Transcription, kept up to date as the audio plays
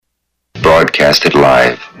broadcasted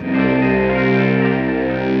live.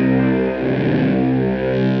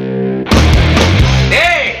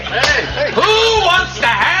 Hey! Who wants to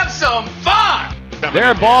have some fun? There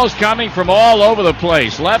are balls coming from all over the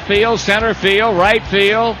place. Left field, center field, right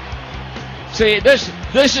field. See, this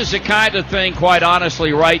is the kind of thing, quite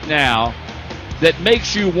honestly, right now, that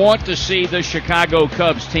makes you want to see the Chicago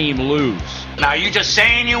Cubs team lose. Now, you just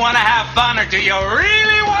saying you want to have fun, or do you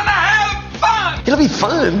really want to have fun? It'll be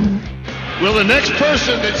fun. Will the next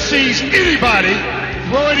person that sees anybody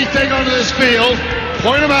throw anything onto this field,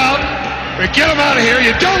 point them out, or get them out of here?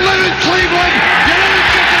 You don't live in Cleveland. You live in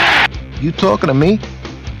Cincinnati. You talking to me?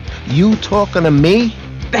 You talking to me?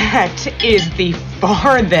 That is the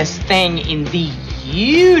farthest thing in the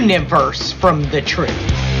universe from the truth.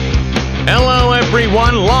 Hello,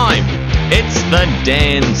 everyone, live. It's the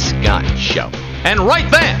Dan Scott Show. And right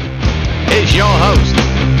there is your host,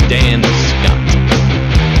 Dan Scott.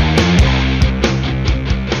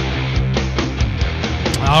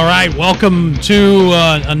 All right, welcome to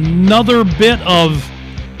another bit of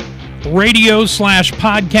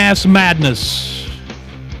radio/podcast madness.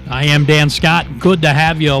 I am Dan Scott. Good to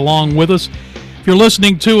have you along with us. If you're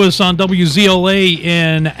listening to us on WZLA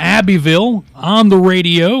in Abbeville on the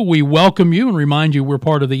radio, we welcome you and remind you we're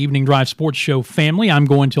part of the Evening Drive Sports Show family. I'm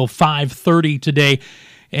going till 5:30 today,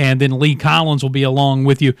 and then Lee Collins will be along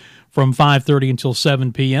with you from 5:30 until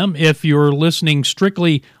 7 p.m. If you're listening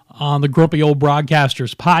strictly on the Grumpy Old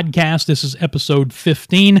Broadcasters podcast, this is episode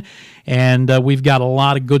 15, and we've got a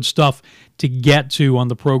lot of good stuff to get to on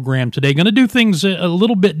the program today. Going to do things a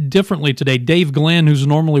little bit differently today. Dave Glenn, who's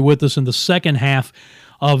normally with us in the second half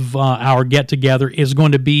of our get-together, is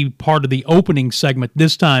going to be part of the opening segment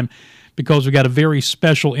this time because we've got a very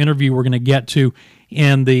special interview we're going to get to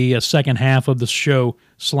in the second half of the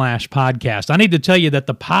show/podcast. I need to tell you that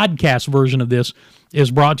the podcast version of this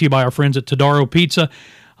is brought to you by our friends at Todaro Pizza,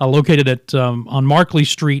 located at on Markley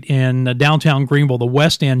Street in downtown Greenville, the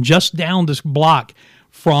West End, just down this block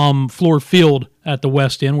from Fluor Field at the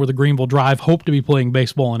West End, where the Greenville Drive hope to be playing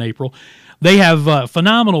baseball in April. They have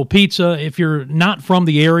phenomenal pizza. If you're not from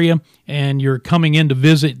the area and you're coming in to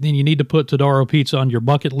visit, then you need to put Todaro Pizza on your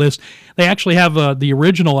bucket list. They actually have the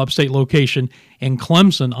original upstate location in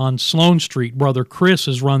Clemson on Sloan Street. Brother Chris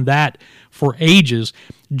has run that for ages.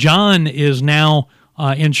 John is now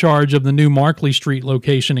in charge of the new Markley Street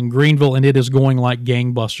location in Greenville, and it is going like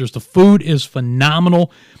gangbusters. The food is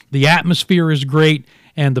phenomenal. The atmosphere is great,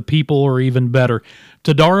 and the people are even better.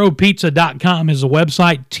 TodaroPizza.com is a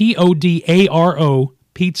website, Todaro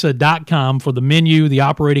Pizza.com, for the menu, the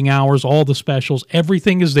operating hours, all the specials.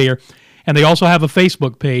 Everything is there. And they also have a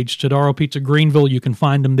Facebook page, Todaro Pizza Greenville. You can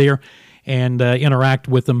find them there and interact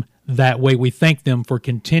with them that way. We thank them for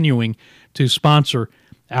continuing to sponsor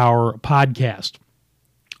our podcast.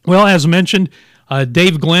 Well, as mentioned,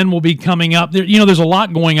 Dave Glenn will be coming up. There's a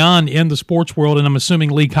lot going on in the sports world, and I'm assuming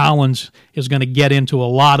Lee Collins is going to get into a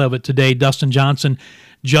lot of it today. Dustin Johnson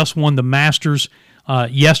just won the Masters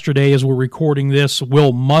yesterday as we're recording this.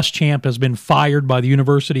 Will Muschamp has been fired by the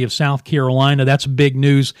University of South Carolina. That's big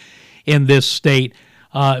news in this state.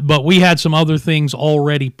 But we had some other things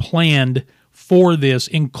already planned for this,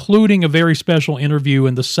 including a very special interview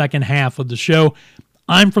in the second half of the show.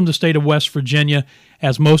 I'm from the state of West Virginia,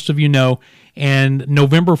 as most of you know, and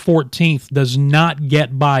November 14th does not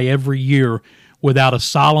get by every year without a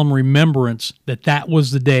solemn remembrance that that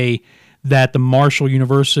was the day that the Marshall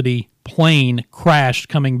University plane crashed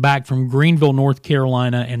coming back from Greenville, North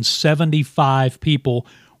Carolina, and 75 people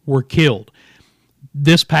were killed.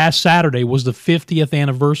 This past Saturday was the 50th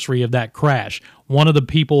anniversary of that crash. One of the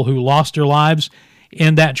people who lost their lives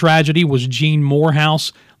in that tragedy was Keith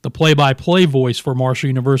Morehouse, the play-by-play voice for Marshall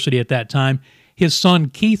University at that time. His son,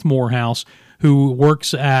 Keith Morehouse, who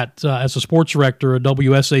works as a sports director at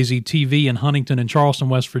WSAZ-TV in Huntington and Charleston,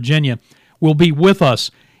 West Virginia, will be with us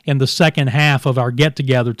in the second half of our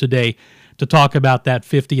get-together today to talk about that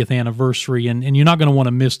 50th anniversary, and you're not going to want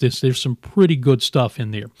to miss this. There's some pretty good stuff in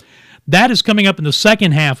there. That is coming up in the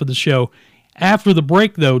second half of the show. After the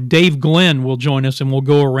break, though, Dave Glenn will join us, and we'll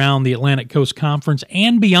go around the Atlantic Coast Conference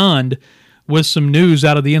and beyond with some news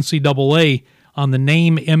out of the NCAA on the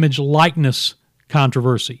name, image, likeness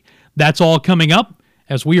controversy. That's all coming up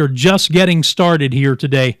as we are just getting started here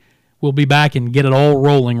today. We'll be back and get it all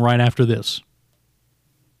rolling right after this.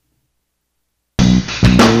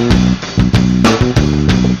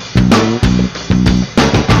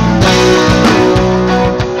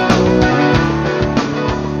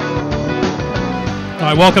 All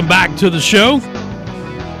right, welcome back to the show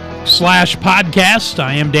 /podcast.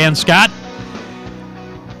 I am Dan Scott.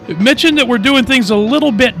 Mentioned that we're doing things a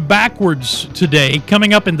little bit backwards today.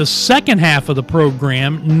 Coming up in the second half of the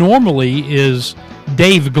program normally is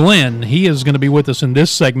Dave Glenn. He is going to be with us in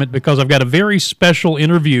this segment because I've got a very special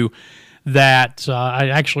interview that I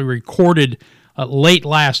actually recorded late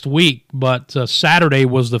last week, but Saturday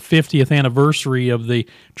was the 50th anniversary of the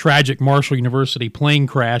tragic Marshall University plane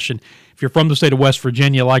crash. And if you're from the state of West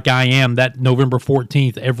Virginia like I am, that November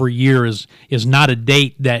 14th every year is not a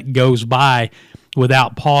date that goes by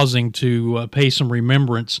without pausing to pay some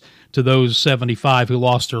remembrance to those 75 who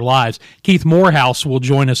lost their lives. Keith Morehouse will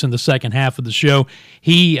join us in the second half of the show.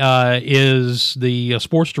 He is the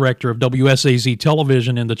sports director of WSAZ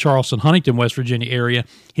Television in the Charleston, Huntington, West Virginia area.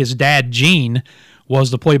 His dad, Gene,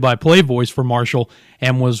 was the play-by-play voice for Marshall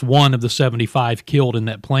and was one of the 75 killed in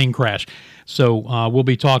that plane crash. So we'll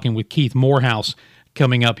be talking with Keith Morehouse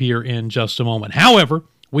coming up here in just a moment. However,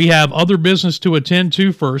 we have other business to attend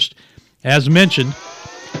to first. As mentioned,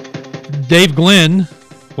 Dave Glenn,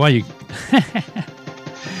 why you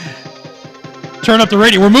turn up the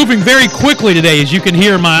radio. We're moving very quickly today. As you can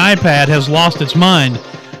hear, my iPad has lost its mind.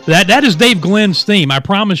 That is Dave Glenn's theme, I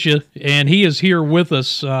promise you, and he is here with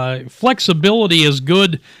us. Flexibility is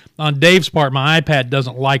good on Dave's part. My iPad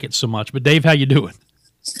doesn't like it so much. But Dave, how you doing?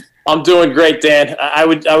 I'm doing great, Dan. I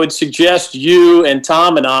would suggest you and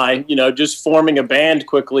Tom and I, just forming a band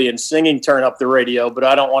quickly and singing "Turn Up the Radio," but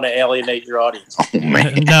I don't want to alienate your audience. Oh,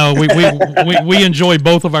 man. No, we enjoy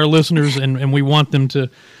both of our listeners, and we want them to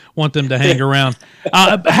hang around.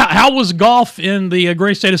 How was golf in the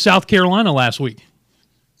great state of South Carolina last week?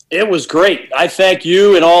 It was great. I thank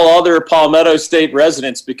you and all other Palmetto State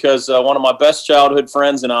residents because one of my best childhood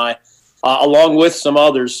friends and I, along with some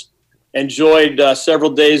others, enjoyed several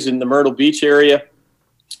days in the Myrtle Beach area.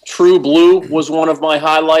 True Blue was one of my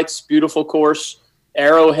highlights. Beautiful course.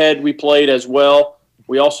 Arrowhead we played as well.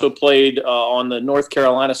 We also played on the North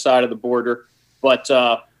Carolina side of the border. But,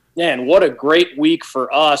 man, what a great week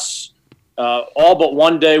for us. All but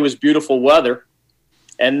one day was beautiful weather.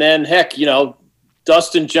 And then, heck,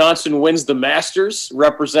 Dustin Johnson wins the Masters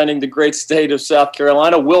representing the great state of South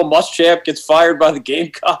Carolina. Will Muschamp gets fired by the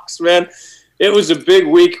Gamecocks, man. It was a big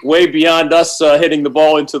week, way beyond us hitting the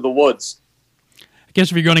ball into the woods. I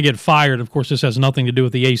guess if you're going to get fired, of course, this has nothing to do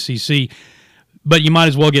with the ACC, but you might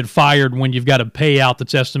as well get fired when you've got a buyout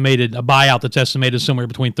that's estimated somewhere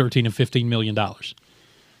between $13 and $15 million.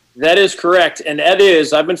 That is correct, and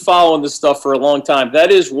I've been following this stuff for a long time.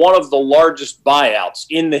 That is one of the largest buyouts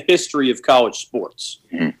in the history of college sports.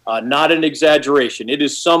 Not an exaggeration. It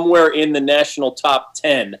is somewhere in the national top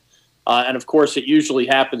 10. And, of course, it usually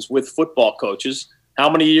happens with football coaches. How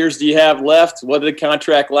many years do you have left? What did the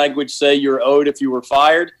contract language say you're owed if you were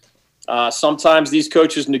fired? Sometimes these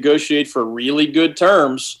coaches negotiate for really good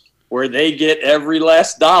terms where they get every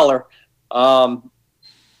last dollar.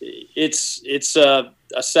 It's a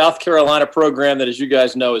South Carolina program that, as you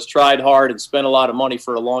guys know, has tried hard and spent a lot of money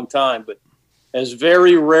for a long time, but has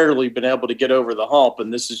very rarely been able to get over the hump,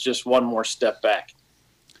 and this is just one more step back.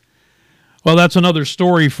 Well, that's another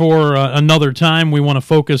story for another time. We want to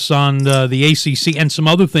focus on the ACC and some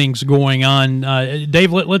other things going on.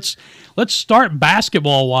 Dave, let's start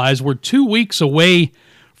basketball-wise. We're 2 weeks away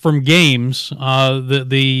from games.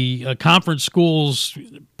 The conference schools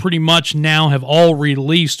pretty much now have all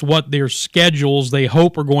released what their schedules they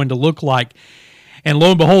hope are going to look like. And lo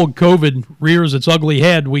and behold, COVID rears its ugly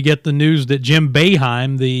head. We get the news that Jim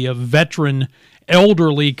Boeheim, the veteran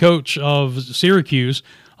elderly coach of Syracuse,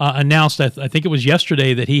 announced, I think it was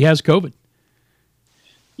yesterday, that he has COVID.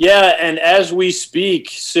 Yeah, and as we speak,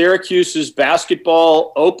 Syracuse's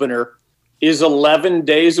basketball opener is 11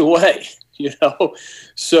 days away,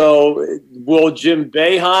 So will Jim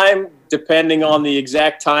Boeheim, depending on the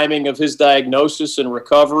exact timing of his diagnosis and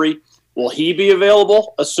recovery, will he be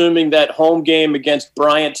available, assuming that home game against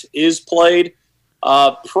Bryant is played?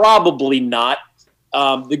 Probably not.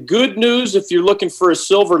 The good news, if you're looking for a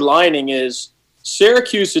silver lining, is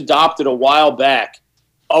Syracuse adopted a while back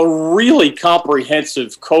a really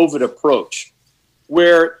comprehensive COVID approach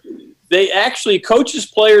where they actually, coaches,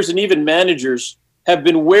 players, and even managers have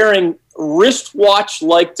been wearing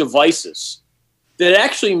wristwatch-like devices that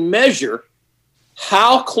actually measure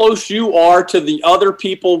how close you are to the other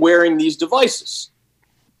people wearing these devices.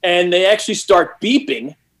 And they actually start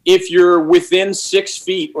beeping if you're within 6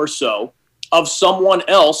 feet or so of someone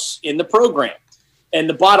else in the program. And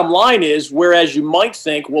the bottom line is, whereas you might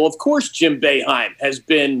think, well, of course Jim Boeheim has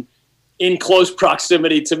been in close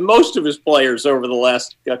proximity to most of his players over the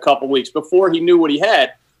last couple weeks before he knew what he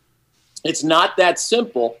had, it's not that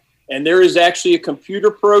simple. And there is actually a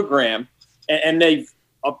computer program, and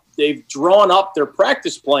they've drawn up their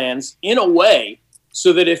practice plans in a way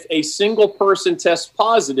so that if a single person tests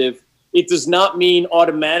positive, it does not mean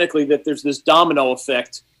automatically that there's this domino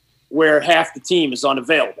effect where half the team is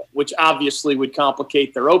unavailable, which obviously would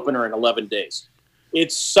complicate their opener in 11 days.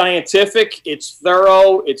 It's scientific, it's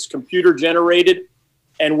thorough, it's computer generated.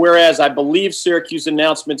 And whereas I believe Syracuse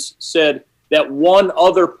announcements said that one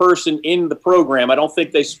other person in the program, I don't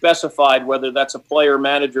think they specified whether that's a player,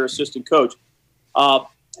 manager, assistant coach.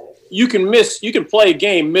 You can play a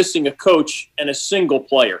game missing a coach and a single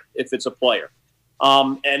player if it's a player.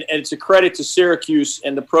 And it's a credit to Syracuse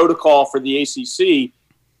and the protocol for the ACC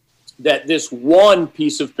that this one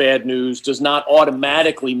piece of bad news does not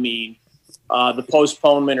automatically mean the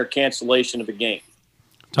postponement or cancellation of a game.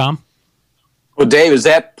 Tom? Well, Dave, is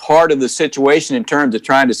that part of the situation in terms of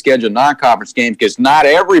trying to schedule non-conference games? Because not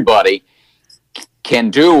everybody can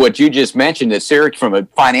do what you just mentioned at Syracuse from a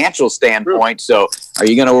financial standpoint. So are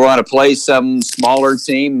you going to want to play some smaller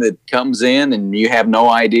team that comes in and you have no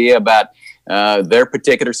idea about their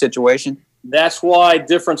particular situation? That's why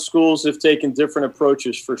different schools have taken different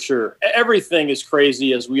approaches for sure. Everything is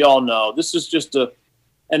crazy, as we all know. This is just an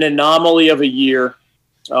anomaly of a year.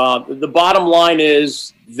 The bottom line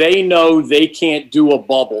is they know they can't do a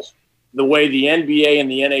bubble the way the NBA and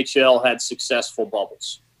the NHL had successful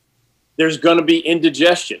bubbles. There's going to be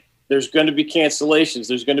indigestion. There's going to be cancellations.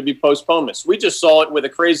 There's going to be postponements. We just saw it with a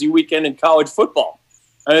crazy weekend in college football.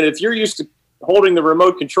 I mean, if you're used to holding the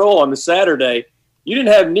remote control on the Saturday, you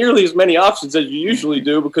didn't have nearly as many options as you usually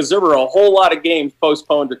do because there were a whole lot of games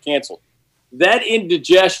postponed or canceled. That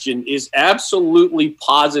indigestion is absolutely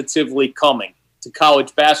positively coming to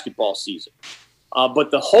college basketball season.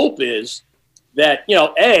 But the hope is that,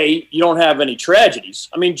 you don't have any tragedies.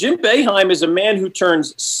 I mean, Jim Boeheim is a man who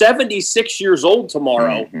turns 76 years old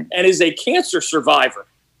tomorrow and is a cancer survivor.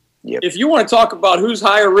 Yep. If you want to talk about who's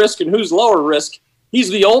higher risk and who's lower risk, he's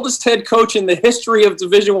the oldest head coach in the history of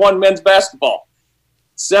Division I men's basketball.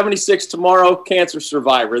 76 tomorrow, cancer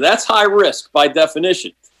survivor. That's high risk by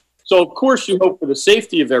definition. So, of course, you hope for the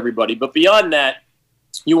safety of everybody. But beyond that,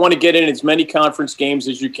 you want to get in as many conference games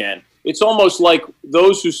as you can. It's almost like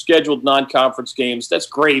those who scheduled non-conference games, that's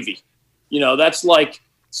gravy. That's like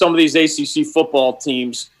some of these ACC football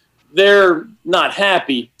teams. They're not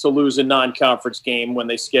happy to lose a non-conference game when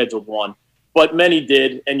they scheduled one, but many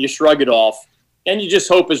did, and you shrug it off. And you just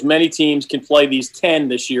hope as many teams can play these 10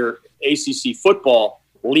 this year ACC football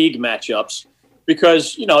league matchups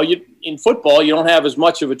because, in football, you don't have as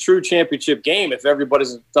much of a true championship game if everybody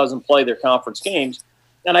doesn't play their conference games.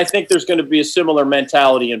 And I think there's going to be a similar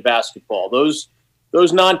mentality in basketball. Those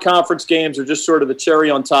non-conference games are just sort of the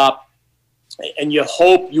cherry on top, and you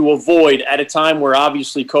hope you avoid at a time where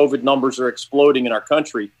obviously COVID numbers are exploding in our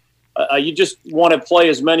country. You just want to play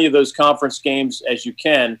as many of those conference games as you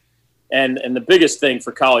can. And the biggest thing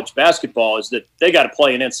for college basketball is that they got to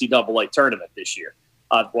play an NCAA tournament this year,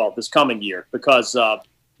 this coming year, because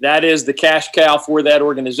that is the cash cow for that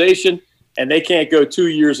organization, and they can't go 2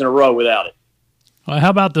 years in a row without it.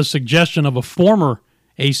 How about the suggestion of a former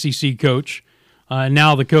ACC coach,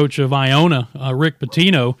 now the coach of Iona, Rick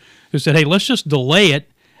Pitino, who said, hey, let's just delay it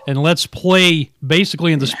and let's play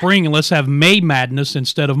basically in the spring and let's have May Madness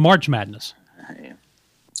instead of March Madness?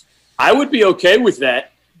 I would be okay with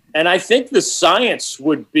that, and I think the science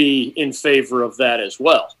would be in favor of that as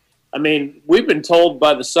well. I mean, we've been told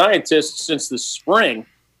by the scientists since the spring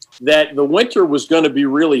that the winter was going to be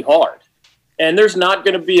really hard. And there's not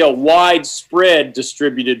going to be a widespread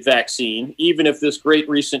distributed vaccine, even if this great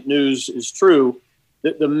recent news is true.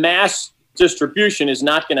 The mass distribution is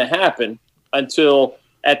not going to happen until,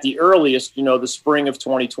 at the earliest, the spring of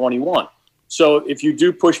 2021. So if you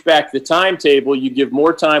do push back the timetable, you give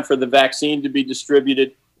more time for the vaccine to be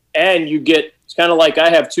distributed, and it's kind of like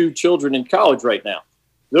I have 2 children in college right now.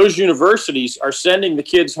 Those universities are sending the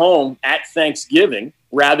kids home at Thanksgiving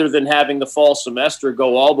rather than having the fall semester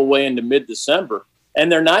go all the way into mid-December.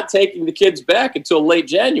 And they're not taking the kids back until late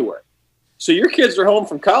January. So your kids are home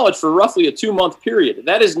from college for roughly a 2-month period.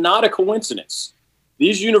 That is not a coincidence.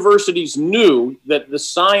 These universities knew that the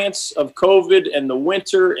science of COVID and the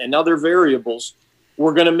winter and other variables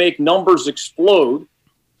were going to make numbers explode.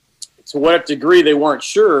 To what degree, they weren't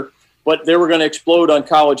sure, but they were going to explode on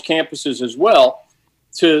college campuses as well.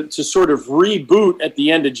 To sort of reboot at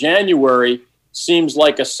the end of January seems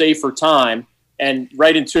like a safer time, and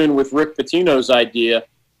right in tune with Rick Pitino's idea.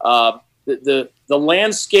 The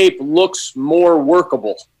landscape looks more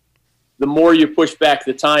workable the more you push back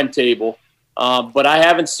the timetable, but I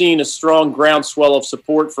haven't seen a strong groundswell of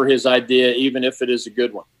support for his idea, even if it is a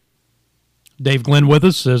good one. Dave Glenn with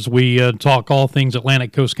us as we talk all things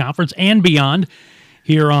Atlantic Coast Conference and beyond.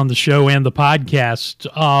 here on the show and the podcast.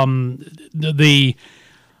 The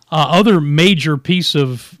other major piece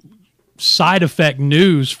of side effect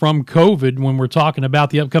news from COVID when we're talking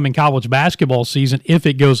about the upcoming college basketball season, if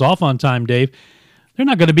it goes off on time, Dave, there are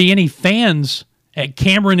not going to be any fans at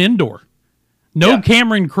Cameron Indoor. No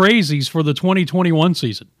Cameron Crazies for the 2021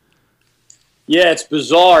 season. Yeah, it's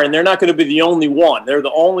bizarre, and they're not going to be the only one.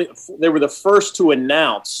 They were the first to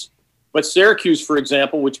announce. But Syracuse, for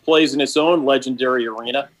example, which plays in its own legendary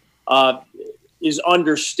arena, is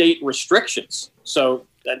under state restrictions. So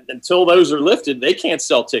until those are lifted, they can't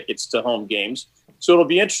sell tickets to home games. So it'll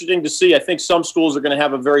be interesting to see. I think some schools are going to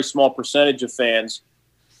have a very small percentage of fans.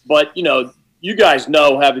 But, you guys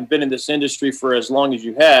know, having been in this industry for as long as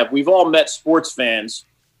you have, we've all met sports fans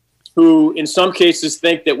who in some cases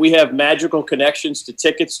think that we have magical connections to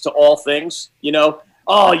tickets to all things.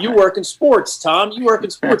 Oh, you work in sports, Tom. You work in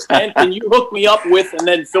sports. And can you hook me up with, and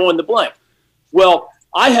then fill in the blank? Well,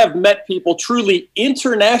 I have met people truly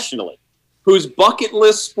internationally whose bucket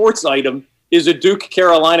list sports item is a Duke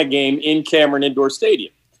Carolina game in Cameron Indoor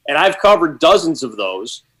Stadium. And I've covered dozens of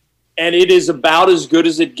those, and it is about as good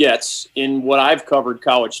as it gets in what I've covered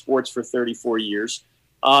college sports for 34 years.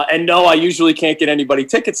 And no, I usually can't get anybody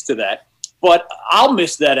tickets to that, but I'll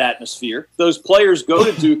miss that atmosphere. Those players go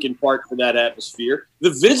to Duke in part for that atmosphere. The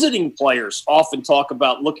visiting players often talk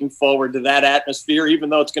about looking forward to that atmosphere, even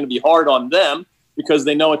though it's going to be hard on them because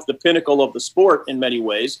they know it's the pinnacle of the sport in many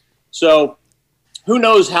ways. So who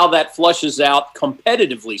knows how that flushes out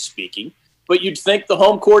competitively speaking, but you'd think the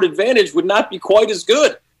home court advantage would not be quite as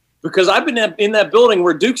good because I've been in that building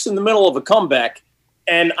where Duke's in the middle of a comeback,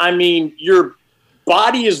 and I mean, your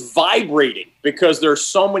body is vibrating because there are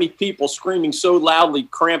so many people screaming so loudly,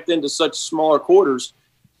 cramped into such smaller quarters,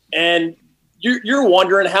 and you're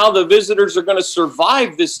wondering how the visitors are going to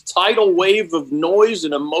survive this tidal wave of noise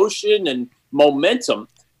and emotion and momentum,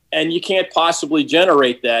 and you can't possibly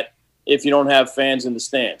generate that if you don't have fans in the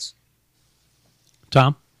stands.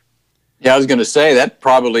 Tom? Yeah, I was going to say that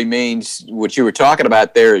probably means what you were talking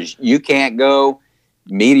about there is you can't go,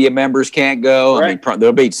 media members can't go. Right. I mean,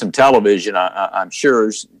 there'll be some television, I'm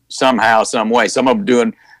sure, somehow, some way. Some of them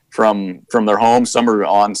doing from their home, some are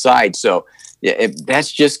on site. So yeah,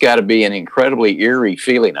 that's just got to be an incredibly eerie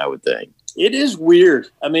feeling, I would think. It is weird.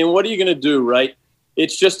 I mean, what are you going to do, right?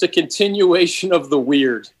 It's just a continuation of the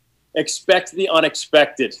weird. Expect the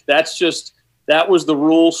unexpected. That was the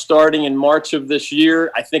rule starting in March of this year.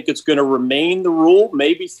 I think it's going to remain the rule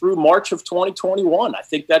maybe through March of 2021. I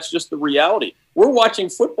think that's just the reality. We're watching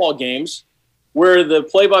football games where the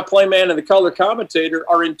play-by-play man and the color commentator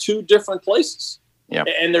are in two different places. Yep.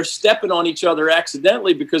 And they're stepping on each other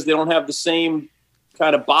accidentally because they don't have the same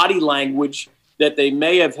kind of body language that they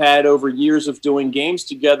may have had over years of doing games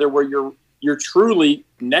together where you're truly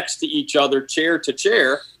next to each other, chair to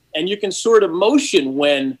chair, and you can sort of motion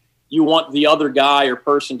when you want the other guy or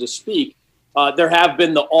person to speak. There have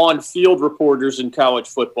been the on-field reporters in college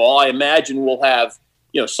football. I imagine we'll have,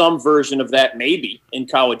 some version of that maybe in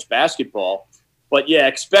college basketball. But yeah,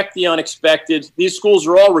 expect the unexpected. These schools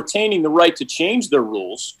are all retaining the right to change their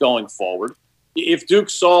rules going forward. If Duke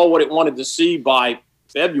saw what it wanted to see by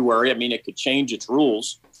February, I mean, it could change its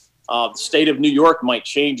rules. The state of New York might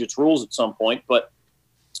change its rules at some point. But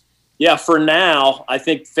yeah, for now, I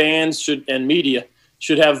think fans and media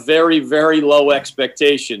should have very, very low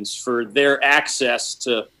expectations for their access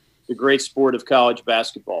to the great sport of college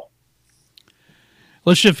basketball.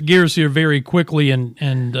 Let's shift gears here very quickly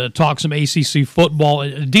and talk some ACC football.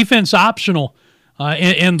 Defense optional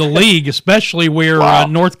in the league, especially where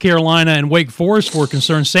North Carolina and Wake Forest were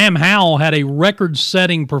concerned. Sam Howell had a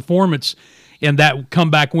record-setting performance in that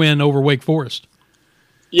comeback win over Wake Forest.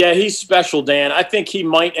 Yeah, he's special, Dan. I think he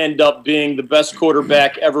might end up being the best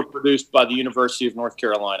quarterback ever produced by the University of North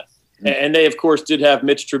Carolina. And they, of course, did have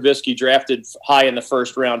Mitch Trubisky drafted high in the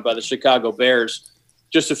first round by the Chicago Bears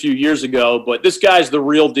just a few years ago. But this guy's the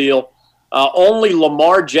real deal. Only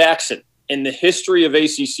Lamar Jackson in the history of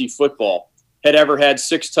ACC football had ever had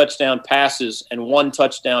 6 touchdown passes and 1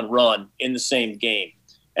 touchdown run in the same game.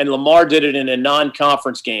 And Lamar did it in a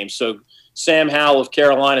non-conference game. So Sam Howell of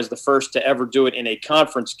Carolina is the first to ever do it in a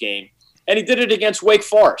conference game. And he did it against Wake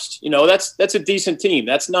Forest. That's a decent team.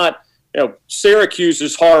 That's not, Syracuse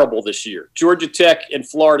is horrible this year. Georgia Tech and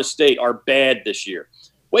Florida State are bad this year.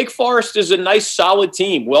 Wake Forest is a nice, solid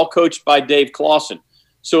team, well coached by Dave Clawson.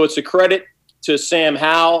 So it's a credit to Sam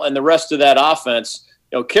Howell and the rest of that offense.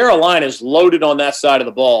 Carolina is loaded on that side of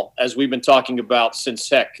the ball, as we've been talking about since,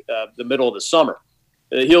 the middle of the summer.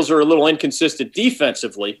 The Heels are a little inconsistent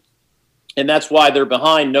defensively, and that's why they're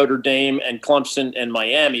behind Notre Dame and Clemson and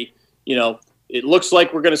Miami. It looks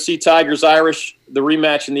like we're going to see Tigers-Irish, the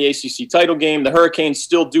rematch in the ACC title game. The Hurricanes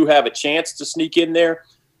still do have a chance to sneak in there,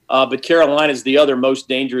 but Carolina is the other most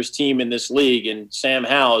dangerous team in this league, and Sam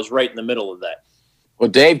Howell is right in the middle of that. Well,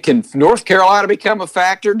 Dave, can North Carolina become a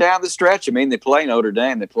factor down the stretch? I mean, they play Notre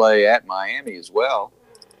Dame. They play at Miami as well.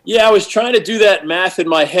 Yeah, I was trying to do that math in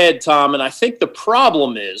my head, Tom, and I think the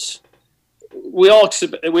problem is we all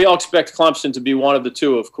expect Clemson to be one of the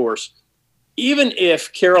two, of course. Even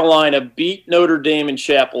if Carolina beat Notre Dame in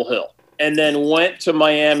Chapel Hill and then went to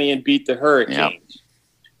Miami and beat the Hurricanes,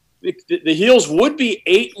 the Heels would be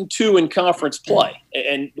 8-2 in conference play,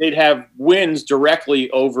 and they'd have wins directly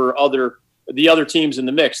over the other teams in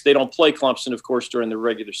the mix. They don't play Clemson, of course, during the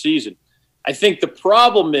regular season. I think the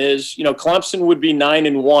problem is, Clemson would be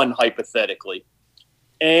 9-1 hypothetically,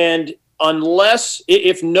 and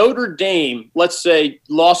if Notre Dame, let's say,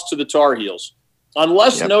 lost to the Tar Heels.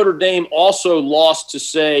 Unless Notre Dame also lost to,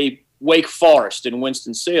 say, Wake Forest in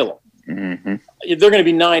Winston-Salem, they're going to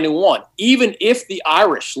be 9-1. Even if the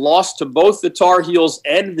Irish lost to both the Tar Heels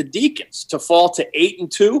and the Deacons to fall to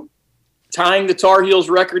 8-2, tying the Tar Heels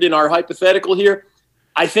record in our hypothetical here,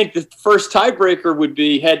 I think the first tiebreaker would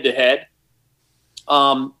be head-to-head.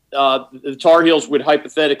 The Tar Heels would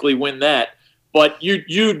hypothetically win that, but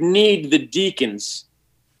you'd need the Deacons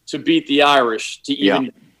to beat the Irish to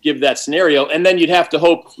even give that scenario, and then you'd have to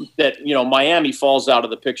hope that Miami falls out of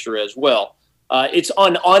the picture as well. It's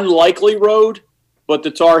an unlikely road, but the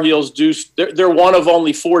Tar Heels they're one of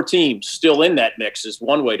only 4 teams still in that mix, is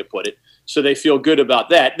one way to put it. So they feel good about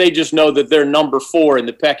that. They just know that they're number 4 in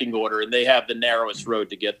the pecking order, and they have the narrowest road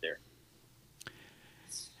to get there.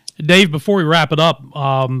 Dave, before we wrap it up,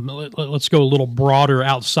 let's go a little broader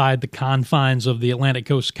outside the confines of the Atlantic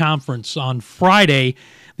Coast Conference. On Friday,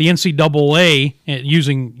 the NCAA,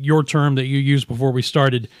 using your term that you used before we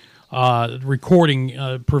started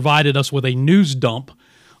recording, provided us with a news dump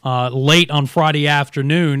late on Friday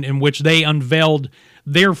afternoon in which they unveiled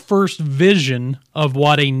their first vision of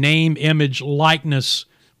what a name, image, likeness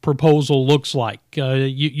proposal looks like.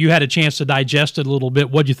 You had a chance to digest it a little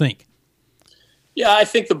bit. What'd you think? Yeah, I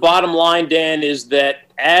think the bottom line, Dan, is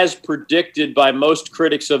that as predicted by most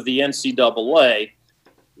critics of the NCAA,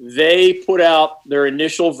 they put out their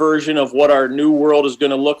initial version of what our new world is going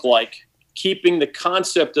to look like, keeping the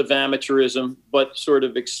concept of amateurism, but sort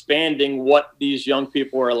of expanding what these young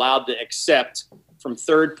people are allowed to accept from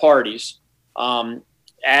third parties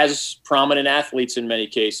as prominent athletes in many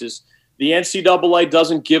cases. The NCAA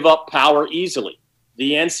doesn't give up power easily.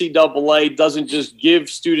 The NCAA doesn't just give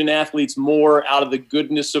student athletes more out of the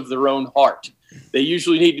goodness of their own heart. They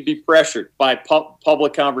usually need to be pressured by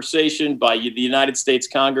public conversation, by the United States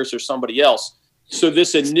Congress or somebody else. So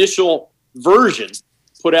this initial version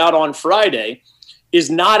put out on Friday is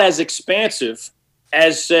not as expansive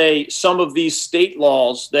as, say, some of these state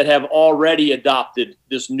laws that have already adopted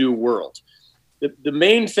this new world. The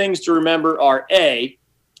main things to remember are, A,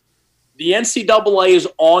 the NCAA is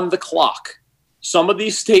on the clock. Some of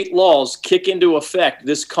these state laws kick into effect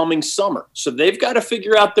this coming summer. So they've got to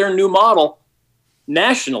figure out their new model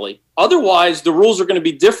nationally. Otherwise, the rules are going to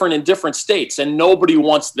be different in different states, and nobody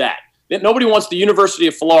wants that. Nobody wants the University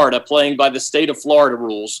of Florida playing by the state of Florida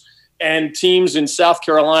rules and teams in South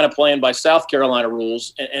Carolina playing by South Carolina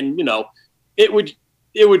rules. And it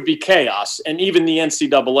would be chaos, and even the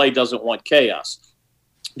NCAA doesn't want chaos.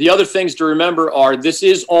 The other things to remember are this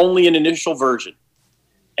is only an initial version.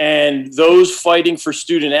 And those fighting for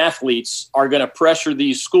student athletes are going to pressure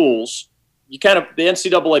these schools. The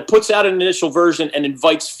NCAA puts out an initial version and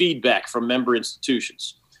invites feedback from member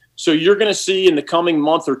institutions. So you're going to see in the coming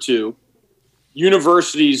month or two,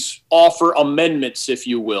 universities offer amendments, if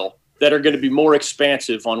you will, that are going to be more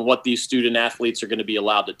expansive on what these student athletes are going to be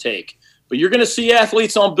allowed to take. But you're going to see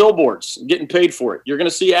athletes on billboards and getting paid for it. You're going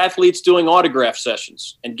to see athletes doing autograph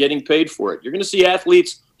sessions and getting paid for it. You're going to see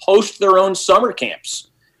athletes host their own summer camps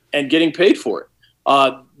and getting paid for it.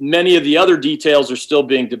 Many of the other details are still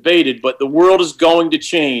being debated, but the world is going to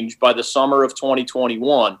change by the summer of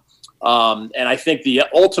 2021. And I think the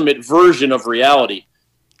ultimate version of reality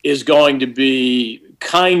is going to be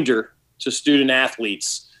kinder to student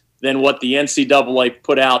athletes than what the NCAA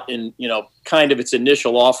put out in, kind of its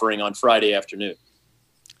initial offering on Friday afternoon.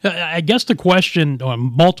 I guess the question, or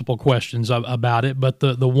multiple questions about it, but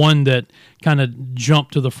the one that kind of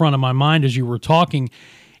jumped to the front of my mind as you were talking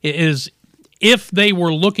is, if they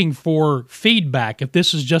were looking for feedback, if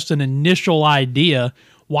this is just an initial idea,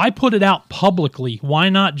 why put it out publicly? Why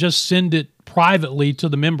not just send it privately to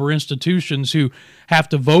the member institutions who have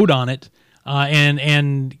to vote on it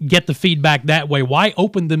and get the feedback that way? Why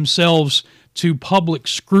open themselves to public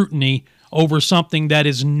scrutiny over something that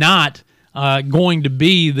is not going to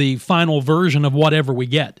be the final version of whatever we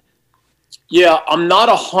get? Yeah, I'm not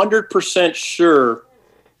 100% sure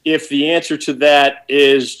if the answer to that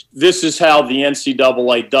is this is how the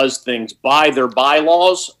NCAA does things by their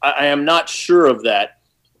bylaws. I am not sure of that,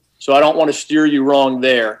 so I don't want to steer you wrong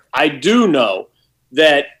there. I do know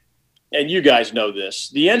that, and you guys know this,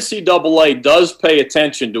 the NCAA does pay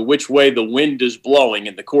attention to which way the wind is blowing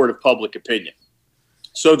in the court of public opinion.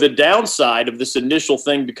 So the downside of this initial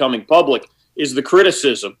thing becoming public is the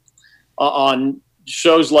criticism on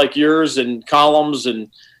shows like yours and columns and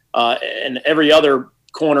every other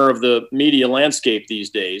corner of the media landscape these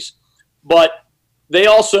days. But they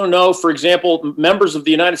also know, for example, members of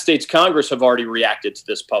the United States Congress have already reacted to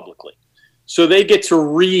this publicly. So they get to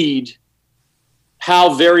read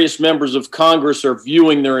how various members of Congress are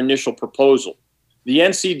viewing their initial proposal. The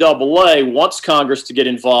NCAA wants Congress to get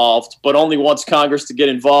involved, but only wants Congress to get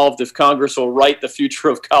involved if Congress will write the future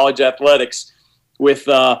of college athletics with,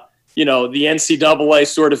 the NCAA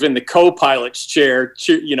sort of in the co-pilot's chair,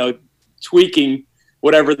 tweaking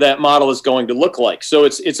whatever that model is going to look like. So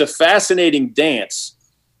it's a fascinating dance,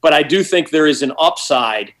 but I do think there is an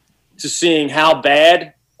upside to seeing how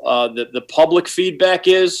bad the public feedback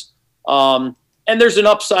is. And there's an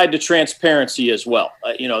upside to transparency as well.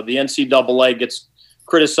 The NCAA gets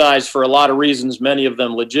criticized for a lot of reasons, many of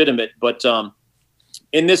them legitimate. But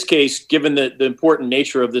in this case, given the important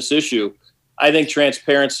nature of this issue, I think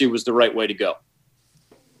transparency was the right way to go.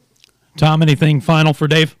 Tom, anything final for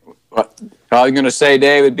Dave? I was going to say,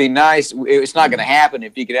 Dave, it'd be nice. It's not going to happen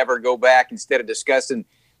if you could ever go back, instead of discussing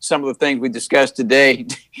some of the things we discussed today,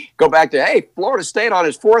 go back to, hey, Florida State on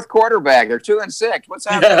his fourth quarterback. They're 2-6. What's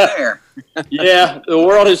happening there? Yeah, the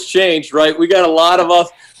world has changed, right? We got a lot of us.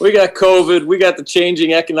 We got COVID. We got the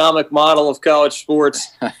changing economic model of college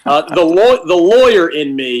sports. The lawyer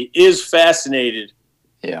in me is fascinated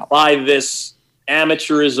by this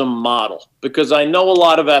amateurism model, because I know a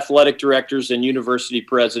lot of athletic directors and university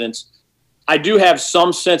presidents. I do have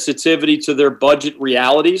some sensitivity to their budget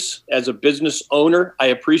realities. As a business owner, I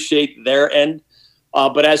appreciate their end.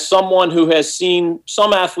 But as someone who has seen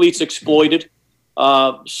some athletes exploited,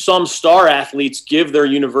 some star athletes give their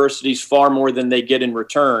universities far more than they get in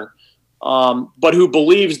return, but who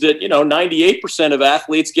believes that, 98% of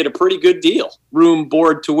athletes get a pretty good deal. Room,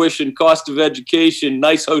 board, tuition, cost of education,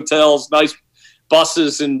 nice hotels, nice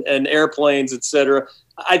buses and airplanes, et cetera.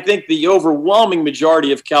 I think the overwhelming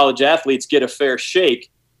majority of college athletes get a fair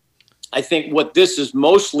shake. I think what this is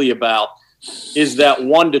mostly about is that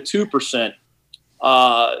 1 to 2%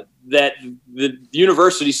 that the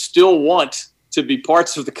universities still want to be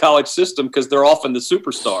parts of the college system because they're often the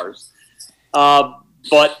superstars,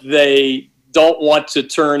 but they don't want to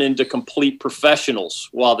turn into complete professionals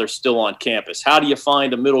while they're still on campus. How do you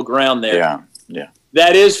find a middle ground there? Yeah.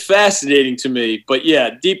 That is fascinating to me. But,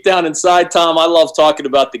 yeah, deep down inside, Tom, I love talking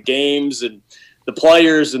about the games and the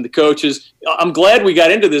players and the coaches. I'm glad we got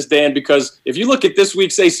into this, Dan, because if you look at this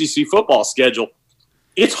week's ACC football schedule,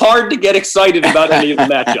 it's hard to get excited about any of the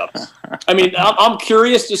matchups. I mean, I'm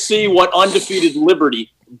curious to see what undefeated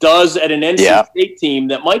Liberty does at an NC State team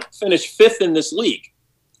that might finish 5th in this league.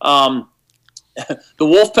 The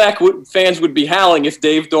Wolfpack fans would be howling if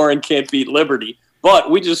Dave Doran can't beat Liberty.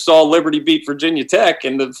 But we just saw Liberty beat Virginia Tech,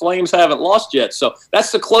 and the Flames haven't lost yet. So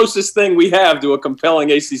that's the closest thing we have to a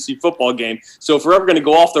compelling ACC football game. So if we're ever going to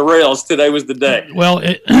go off the rails, today was the day. Well,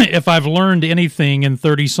 if I've learned anything in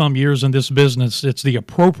 30-some years in this business, it's the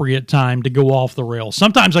appropriate time to go off the rails.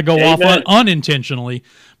 Sometimes I go off unintentionally,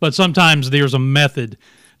 but sometimes there's a method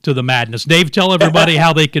to the madness. Dave, tell everybody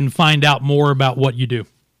how they can find out more about what you do.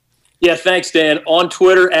 Yeah, thanks, Dan. On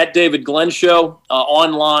Twitter, at David Glenn Show.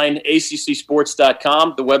 Online,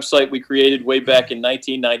 accsports.com, the website we created way back in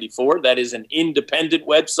 1994. That is an independent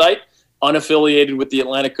website, unaffiliated with the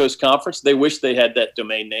Atlantic Coast Conference. They wish they had that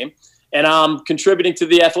domain name. And I'm contributing to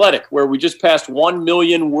The Athletic, where we just passed 1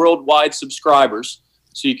 million worldwide subscribers.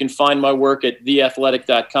 So you can find my work at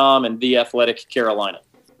theathletic.com and The Athletic Carolina.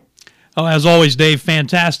 Oh, as always, Dave,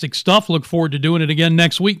 fantastic stuff. Look forward to doing it again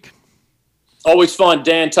next week. Always fun.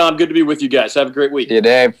 Dan, Tom, good to be with you guys. Have a great week. Yeah,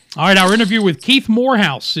 Dave. All right, our interview with Keith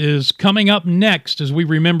Morehouse is coming up next as we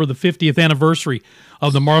remember the 50th anniversary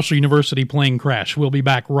of the Marshall University plane crash. We'll be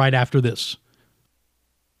back right after this.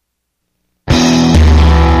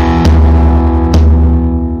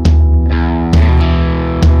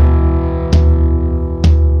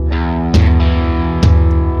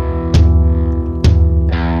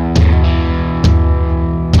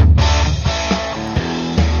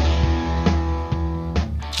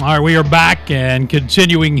 All right, we are back and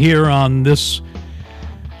continuing here on this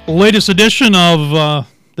latest edition of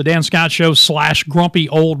the the Dan Scott Show / Grumpy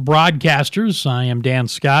Old Broadcasters. I am Dan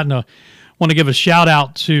Scott, and I want to give a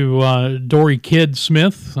shout-out to Dory Kidd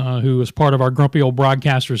Smith, who is part of our Grumpy Old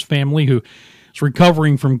Broadcasters family, who is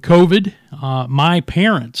recovering from COVID. My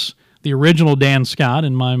parents, the original Dan Scott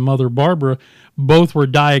and my mother Barbara, both were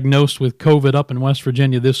diagnosed with COVID up in West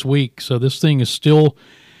Virginia this week. So this thing is still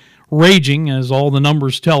raging, as all the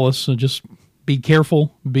numbers tell us. So just be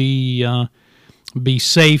careful, be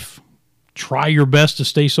safe, try your best to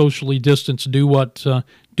stay socially distanced, do what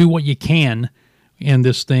you can in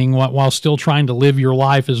this thing while still trying to live your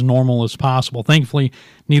life as normal as possible. Thankfully,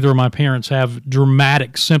 neither of my parents have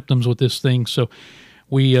dramatic symptoms with this thing, so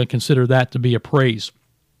we consider that to be a praise.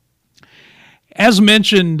 As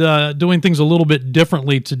mentioned, doing things a little bit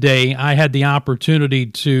differently today, I had the opportunity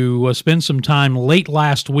to spend some time late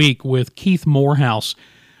last week with Keith Morehouse,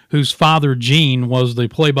 whose father, Gene, was the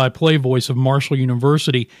play-by-play voice of Marshall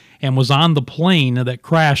University and was on the plane that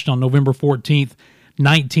crashed on November 14th,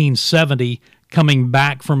 1970, coming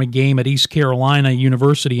back from a game at East Carolina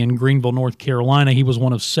University in Greenville, North Carolina. He was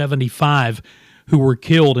one of 75 who were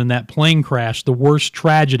killed in that plane crash, the worst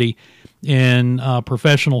tragedy in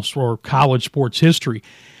professional or college sports history.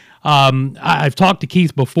 I've talked to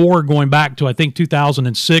Keith before, going back to, I think,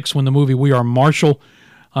 2006 when the movie We Are Marshall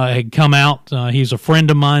had come out. He's a friend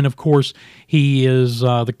of mine, of course. He is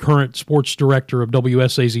the current sports director of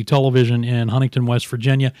WSAZ Television in Huntington, West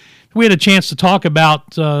Virginia. We had a chance to talk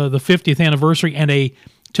about the 50th anniversary and a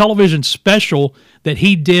television special that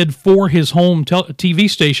he did for his home TV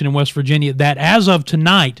station in West Virginia that, as of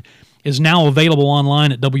tonight, is now available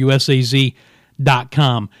online at WSAZ.com.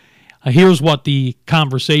 Here's what the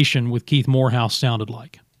conversation with Keith Morehouse sounded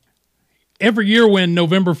like. Every year when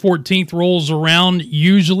November 14th rolls around,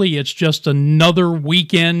 usually it's just another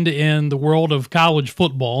weekend in the world of college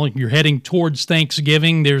football. You're heading towards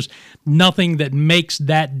Thanksgiving. There's nothing that makes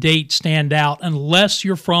that date stand out unless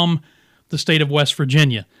you're from the state of West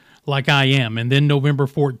Virginia, like I am. And then November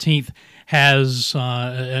 14th has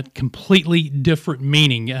a completely different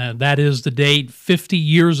meaning. That is the date 50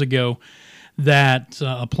 years ago that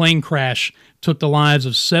a plane crash took the lives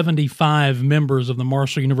of 75 members of the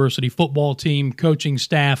Marshall University football team, coaching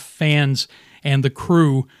staff, fans, and the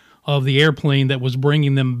crew of the airplane that was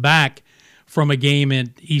bringing them back from a game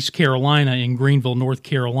in East Carolina in Greenville, North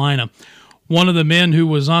Carolina. One of the men who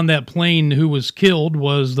was on that plane who was killed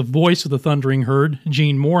was the voice of the Thundering Herd,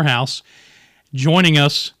 Gene Morehouse. Joining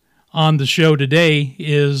us on the show today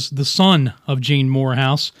is the son of Gene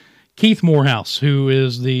Morehouse, Keith Morehouse, who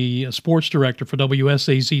is the sports director for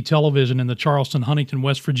WSAZ Television in the Charleston, Huntington,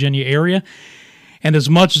 West Virginia area. And as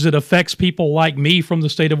much as it affects people like me from the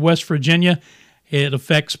state of West Virginia, it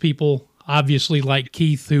affects people, obviously, like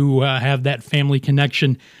Keith, who have that family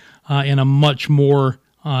connection in a much more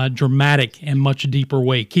dramatic and much deeper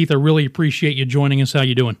way. Keith, I really appreciate you joining us. How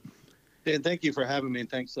you doing? Dan, thank you for having me, and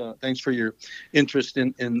thanks for your interest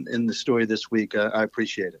in the story this week. I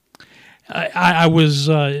appreciate it. I was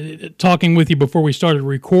talking with you before we started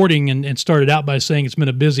recording and started out by saying it's been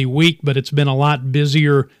a busy week, but it's been a lot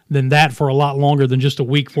busier than that for a lot longer than just a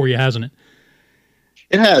week for you, hasn't it?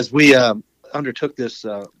 It has. We undertook this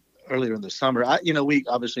earlier in the summer. We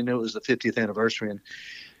obviously knew it was the 50th anniversary, and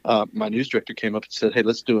my news director came up and said, "Hey,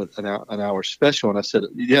 let's do an hour special." And I said,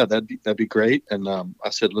 "Yeah, that'd be great." And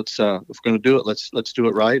I said, "Let's if we're going to do it, let's do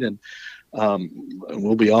it right, and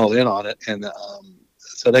we'll be all in on it." And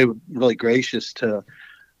so they were really gracious to,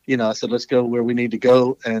 I said, let's go where we need to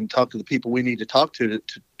go and talk to the people we need to talk to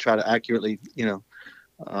try to accurately,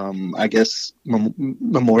 I guess,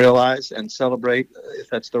 memorialize and celebrate, if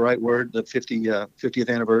that's the right word, the 50th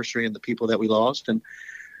anniversary and the people that we lost. And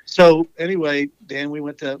so anyway, Dan, we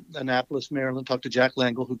went to Annapolis, Maryland, talked to Jack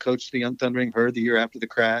Langle, who coached the Young Thundering Herd the year after the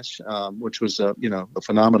crash, which was a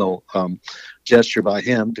phenomenal gesture by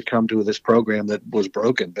him to come to this program that was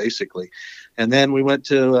broken, basically. And then we went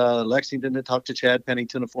to Lexington to talk to Chad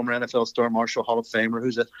Pennington, a former NFL star, Marshall Hall of Famer,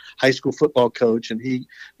 who's a high school football coach, and he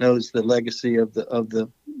knows the legacy of the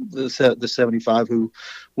 75 who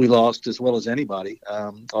we lost as well as anybody.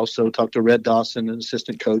 Also talked to Red Dawson, an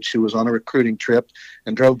assistant coach who was on a recruiting trip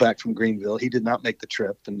and drove back from Greenville. He did not make the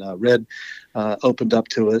trip, and Red opened up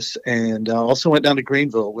to us, and also went down to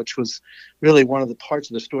Greenville, which was really one of the parts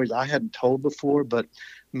of the stories I hadn't told before, but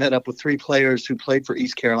met up with 3 players who played for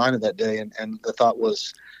East Carolina that day, and the thought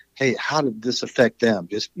was, hey, how did this affect them?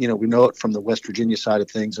 Just, we know it from the West Virginia side of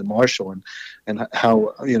things in Marshall and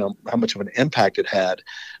how much of an impact it had.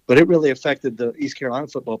 But it really affected the East Carolina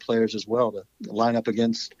football players as well to line up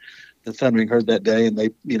against the Thundering Herd that day. And they,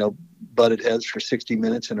 butted heads for 60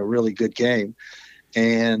 minutes in a really good game.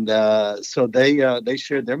 And so they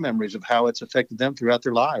shared their memories of how it's affected them throughout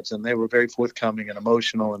their lives, and they were very forthcoming and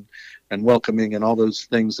emotional and welcoming and all those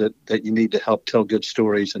things that you need to help tell good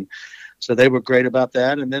stories. And so they were great about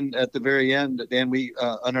that. And then at the very end, Dan, we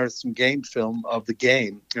unearthed some game film of the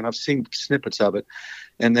game, and I've seen snippets of it.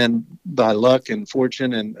 And then by luck and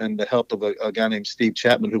fortune and the help of a guy named Steve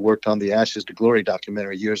Chapman, who worked on the Ashes to Glory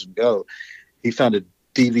documentary years ago, he found a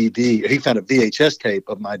VHS tape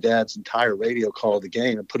of my dad's entire radio call of the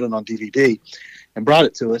game and put it on DVD and brought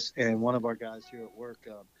it to us. And one of our guys here at work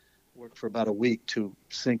worked for about a week to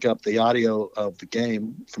sync up the audio of the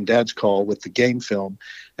game from Dad's call with the game film.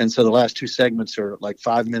 And so the last two segments are like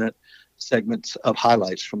 5-minute segments of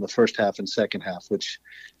highlights from the first half and second half, which,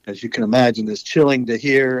 as you can imagine, is chilling to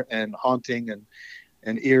hear and haunting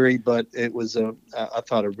and eerie. But it was, I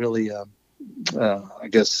thought, a really,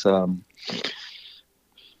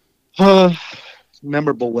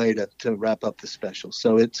 memorable way to wrap up the special.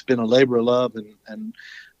 So it's been a labor of love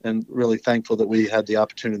and really thankful that we had the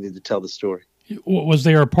opportunity to tell the story. Was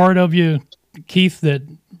there a part of you, Keith, that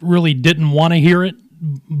really didn't want to hear it,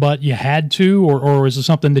 but you had to, or is it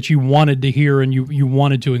something that you wanted to hear and you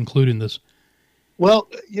wanted to include in this? Well,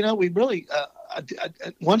 we really,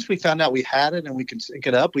 once we found out we had it and we could sync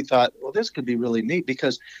it up, we thought, well, this could be really neat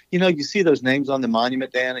because, you see those names on the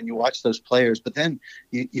monument, Dan, and you watch those players, but then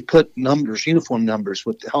you put numbers, uniform numbers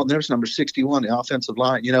with, there's number 61, the offensive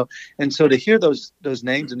line, and so to hear those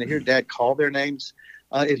names and to hear Dad call their names,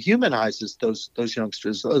 it humanizes those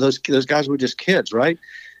youngsters. Those guys were just kids, right?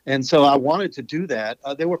 And so I wanted to do that.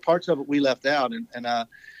 There were parts of it we left out, and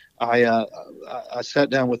I sat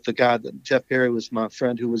down with the guy that Jeff Perry was my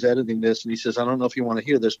friend who was editing this, and he says, I don't know if you want to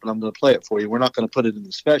hear this, but I'm going to play it for you. We're not going to put it in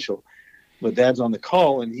the special. But Dad's on the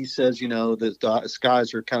call, and he says, the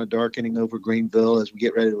skies are kind of darkening over Greenville as we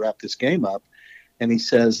get ready to wrap this game up. And he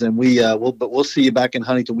says, and we'll see you back in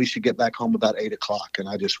Huntington. We should get back home about 8:00. And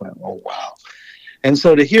I just went, oh, wow. And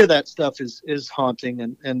so to hear that stuff is haunting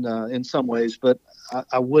and in some ways, but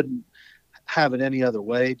I wouldn't have it any other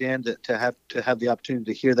way, Dan, to have the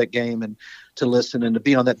opportunity to hear that game and to listen and to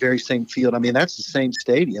be on that very same field. I mean, that's the same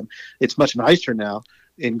stadium. It's much nicer now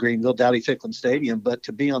in Greenville, Dowdy-Ficklin Stadium, but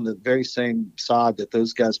to be on the very same sod that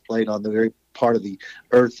those guys played on, the very part of the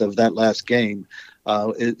earth of that last game,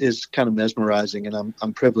 is kind of mesmerizing, and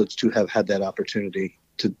I'm privileged to have had that opportunity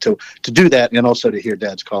to do that and also to hear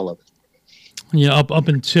Dad's call of it. Yeah, up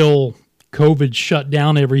until COVID shut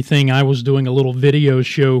down everything, I was doing a little video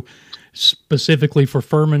show specifically for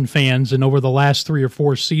Furman fans, and over the last 3 or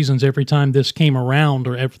 4 seasons, every time this came around,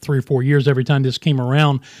 or every 3 or 4 years, every time this came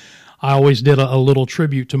around, I always did a little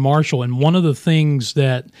tribute to Marshall. And one of the things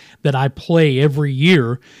that I play every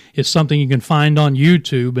year is something you can find on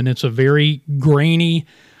YouTube, and it's a very grainy,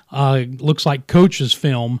 looks like coach's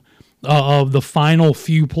film of the final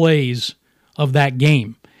few plays of that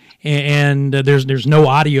game. And there's no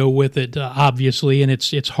audio with it, obviously, and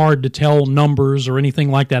it's hard to tell numbers or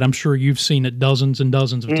anything like that. I'm sure you've seen it dozens and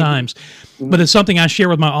dozens of times. But it's something I share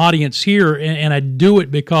with my audience here, and I do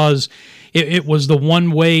it because it was the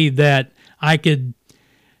one way that I could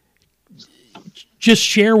just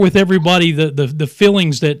share with everybody the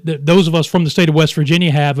feelings that those of us from the state of West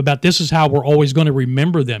Virginia have about this is how we're always going to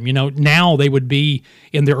remember them. Now they would be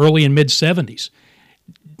in their early and mid-70s.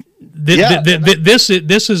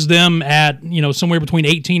 This is them at somewhere between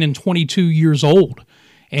 18 and 22 years old,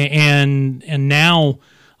 and now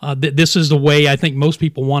this is the way I think most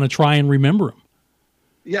people want to try and remember them.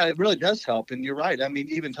 Yeah, it really does help, and you're right. I mean,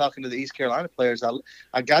 even talking to the East Carolina players,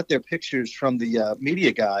 I got their pictures from the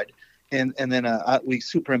media guide, and then we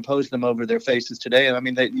superimposed them over their faces today. And I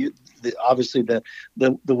mean, obviously the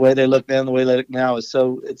way they look then, the way they look now is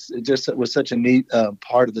it was such a neat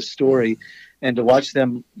part of the story. And to watch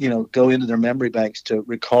them, go into their memory banks to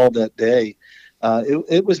recall that day,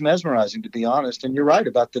 it was mesmerizing, to be honest. And you're right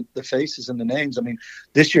about the faces and the names. I mean,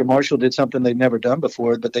 this year Marshall did something they'd never done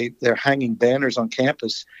before, but they're hanging banners on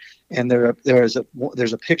campus, and there's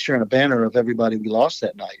a picture and a banner of everybody we lost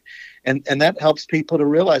that night, and that helps people to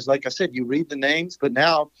realize, like I said, you read the names, but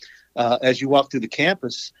now as you walk through the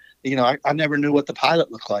campus. I never knew what the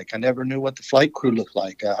pilot looked like. I never knew what the flight crew looked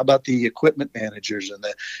like. How about the equipment managers and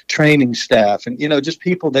the training staff and, just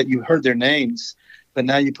people that you heard their names, but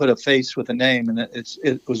now you put a face with a name, and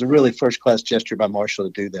it was a really first-class gesture by Marshall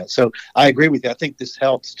to do that. So I agree with you. I think this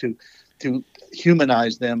helps to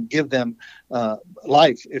humanize them, give them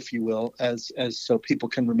life, if you will, as so people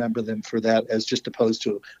can remember them for that, as just opposed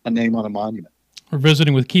to a name on a monument. We're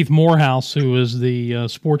visiting with Keith Morehouse, who is the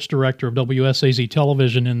sports director of WSAZ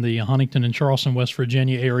Television in the Huntington and Charleston, West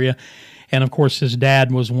Virginia area. And, of course, his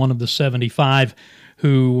dad was one of the 75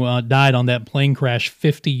 who died on that plane crash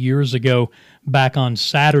 50 years ago back on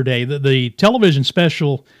Saturday. The television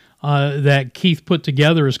special that Keith put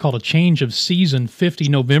together is called A Change of Season 50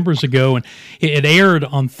 Novembers ago, and it aired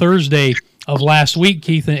on Thursday of last week,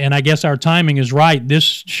 Keith, and I guess our timing is right. This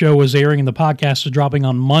show is airing and the podcast is dropping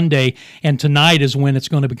on Monday, and tonight is when it's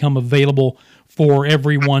going to become available for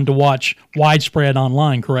everyone to watch widespread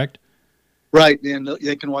online, correct? Right, and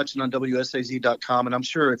they can watch it on WSAZ.com, and I'm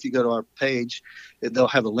sure if you go to our page, they'll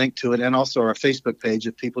have a link to it, and also our Facebook page.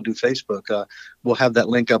 If people do Facebook, we'll have that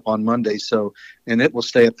link up on Monday. So, and it will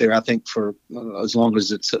stay up there, I think, for as long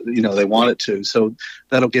as it's they want it to. So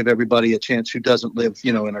that'll give everybody a chance who doesn't live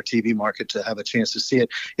in our TV market to have a chance to see it.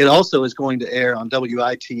 It also is going to air on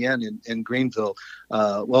WITN in Greenville.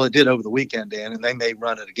 Well, it did over the weekend, Dan, and they may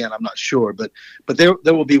run it again. I'm not sure, but there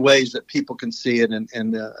will be ways that people can see it, and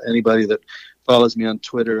anybody that follows me on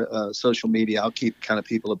Twitter, social media, I'll keep kind of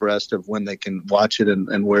people abreast of when they can watch it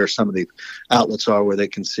and where some of the outlets are where they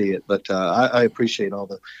can see it. But I appreciate all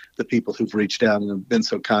the people who've reached out and have been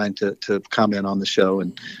so kind to comment on the show,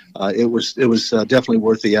 and it was definitely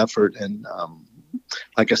worth the effort, and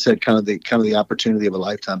like I said, kind of the opportunity of a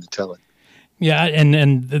lifetime to tell it. Yeah,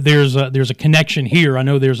 and there's a connection here. I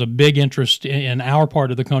know there's a big interest in our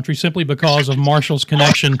part of the country simply because of Marshall's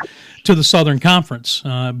connection to the Southern Conference.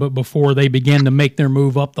 But before they began to make their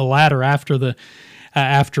move up the ladder after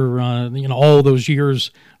all those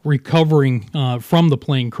years recovering from the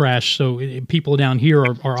plane crash, so people down here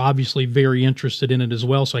are obviously very interested in it as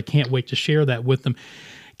well. So I can't wait to share that with them.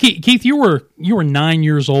 Keith, you were 9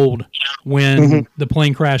 years old when the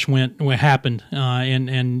plane crash happened,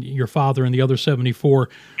 and your father and the other 74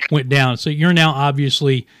 went down. So you're now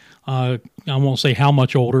obviously, I won't say how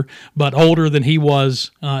much older, but older than he was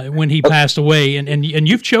when he passed away. And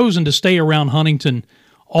you've chosen to stay around Huntington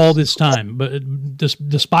all this time, but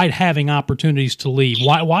despite having opportunities to leave.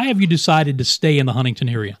 Why have you decided to stay in the Huntington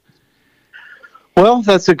area? Well,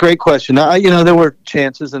 that's a great question. There were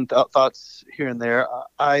chances and thoughts here and there.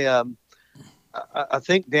 I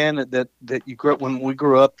think, Dan, that you grew up, when we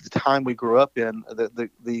grew up, the time we grew up in,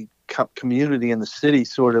 the community and the city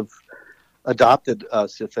sort of adopted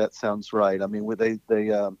us, if that sounds right. I mean, they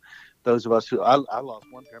those of us who I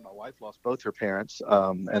lost one parent, my wife lost both her parents,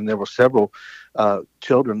 and there were several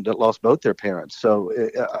children that lost both their parents. So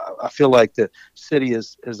I feel like the city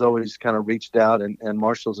has always kind of reached out, and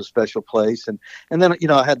Marshall's a special place. And then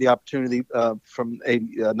I had the opportunity from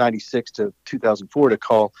 96 to 2004 to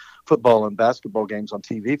call football and basketball games on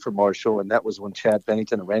TV for Marshall, and that was when Chad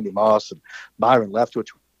Bennington and Randy Moss and Byron Leftwich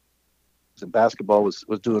and basketball was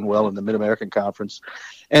doing well in the Mid-American Conference.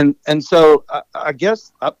 And so I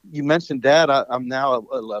guess you mentioned Dad. I'm now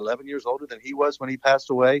 11 years older than he was when he passed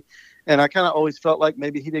away. And I kind of always felt like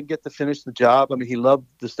maybe he didn't get to finish the job. I mean, he loved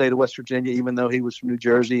the state of West Virginia, even though he was from New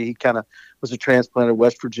Jersey. He kind of was a transplanted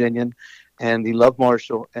West Virginian, and he loved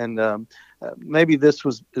Marshall. And maybe this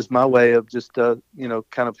is my way of just, kind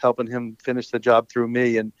of helping him finish the job through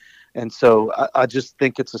me. And so I just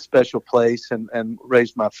think it's a special place, and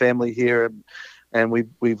raised my family here, and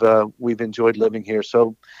we've enjoyed living here.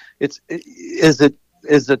 So is it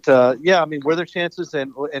yeah, I mean, were there chances,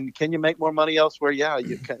 and can you make more money elsewhere? Yeah,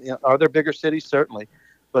 you can. Are there bigger cities? Certainly,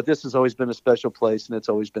 but this has always been a special place, and it's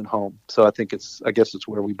always been home. So I guess it's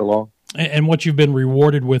where we belong. And what you've been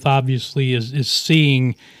rewarded with, obviously, is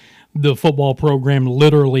seeing the football program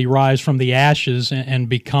literally rise from the ashes and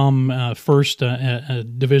become first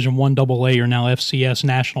Division I AA, or now FCS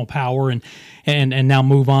national power, and now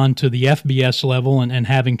move on to the FBS level and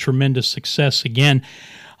having tremendous success again.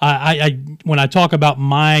 When I talk about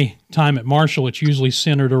my time at Marshall, it's usually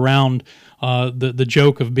centered around the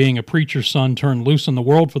joke of being a preacher's son turned loose in the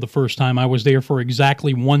world for the first time. I was there for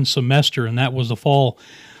exactly one semester, and that was the fall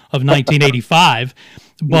of 1985.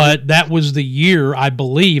 But that was the year, I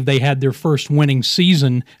believe, they had their first winning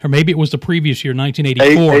season, or maybe it was the previous year,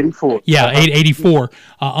 1984. 84. Yeah, 84.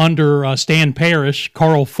 Under Stan Parrish,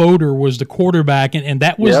 Carl Foder was the quarterback, and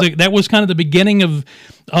that was that was kind of the beginning of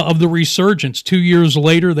the resurgence. 2 years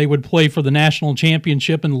later, they would play for the national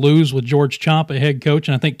championship and lose with George Ciampa, head coach,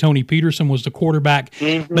 and I think Tony Peterson was the quarterback.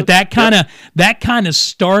 Mm-hmm. But that kind of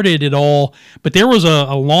started it all. But there was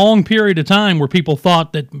a long period of time where people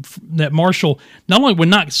thought that Marshall not only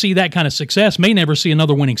would not see that kind of success, may never see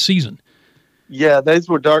another winning season. Yeah, those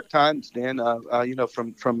were dark times, Dan. You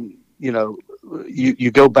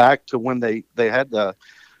go back to when they had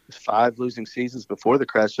 5 losing seasons before the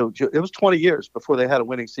crash. So it was 20 years before they had a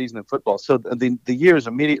winning season in football. So the years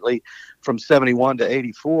immediately from 71 to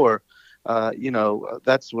 84,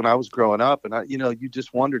 that's when I was growing up. And you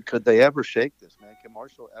just wondered, could they ever shake this, man? Can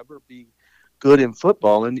Marshall ever be good in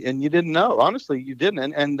football, and you didn't know. Honestly, you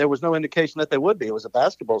didn't, and there was no indication that they would be. It was a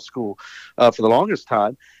basketball school for the longest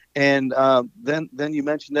time. And then you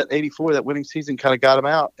mentioned that '84, that winning season kind of got them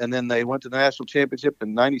out, and then they went to the national championship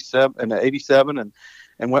in '97 and '87,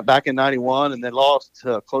 and went back in '91, and then lost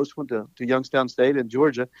a close one to Youngstown State in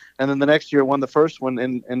Georgia, and then the next year won the first one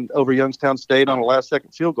in over Youngstown State on a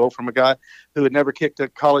last-second field goal from a guy who had never kicked a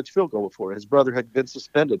college field goal before. His brother had been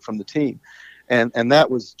suspended from the team, and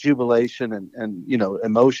that was jubilation, and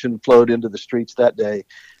emotion flowed into the streets that day.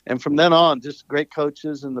 And from then on, just great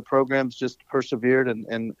coaches, and the program's just persevered,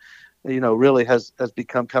 and really has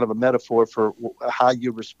become kind of a metaphor for how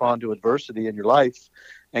you respond to adversity in your life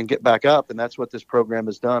and get back up. And that's what this program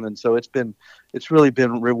has done. And so it's really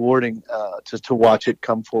been rewarding to watch it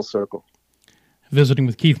come full circle. Visiting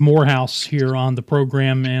with Keith Morehouse here on the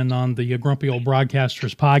program and on the Grumpy Old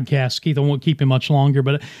Broadcasters podcast. Keith, I won't keep you much longer,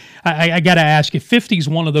 but I got to ask you, 50 is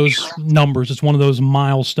one of those numbers. It's one of those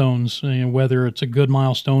milestones, whether it's a good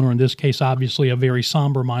milestone or in this case, obviously a very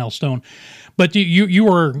somber milestone. But you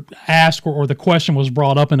were asked, or the question was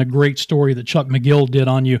brought up in a great story that Chuck McGill did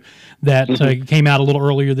on you that came out a little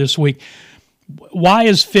earlier this week. Why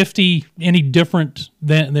is 50 any different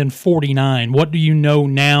than 49? What do you know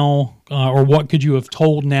now, or what could you have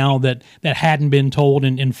told now that hadn't been told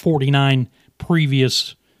in 49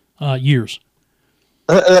 previous years?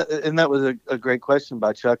 And that was a great question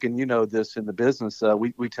by Chuck. And you know this in the business,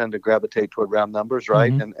 we tend to gravitate toward round numbers,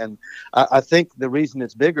 right? Mm-hmm. And I think the reason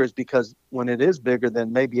it's bigger is because when it is bigger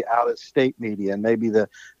than maybe out of state media, and maybe the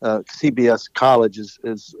CBS College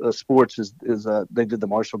sports is they did the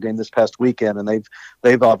Marshall game this past weekend, and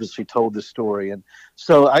they've obviously told the story. And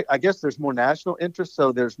so I guess there's more national interest.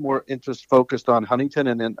 So there's more interest focused on Huntington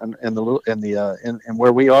and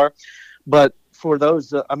where we are. But for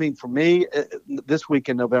those, for me, this week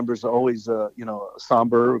in November is always, a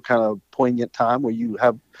somber, kind of poignant time where you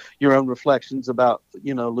have your own reflections about,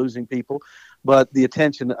 losing people. But the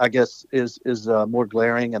attention, I guess, is more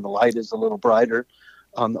glaring, and the light is a little brighter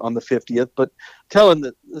on the 50th. But telling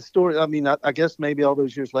the story, I guess maybe all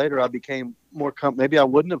those years later, I became more maybe I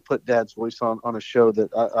wouldn't have put Dad's Voice on a show that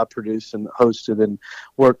I produced and hosted and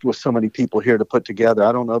worked with so many people here to put together.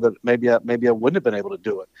 I don't know that maybe I wouldn't have been able to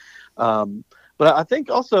do it. But I think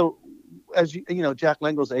also, as Jack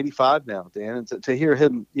Lengel's 85 now, Dan, and to hear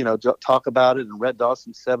him, talk about it, and Red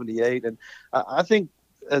Dawson's 78, and I think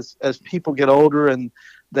as people get older and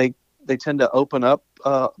they tend to open up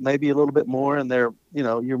maybe a little bit more, and they're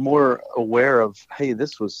you're more aware of, hey,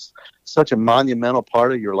 this was such a monumental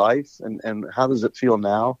part of your life, and how does it feel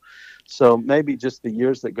now? So maybe just the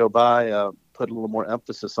years that go by put a little more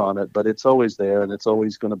emphasis on it, but it's always there, and it's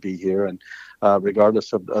always going to be here, and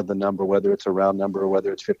regardless of the number, whether it's a round number or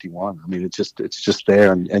whether it's 51. It's just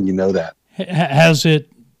there, and you know that. Has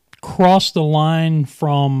it crossed the line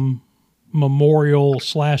from memorial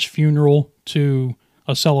 / funeral to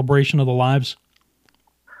a celebration of the lives?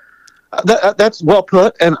 That's well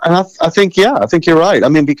put, and I think you're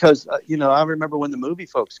right. Because I remember when the movie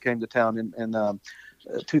folks came to town in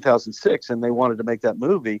 2006, and they wanted to make that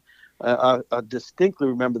movie. I distinctly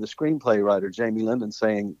remember the screenplay writer, Jamie Linden,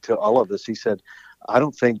 saying to all of us, he said, I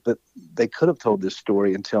don't think that they could have told this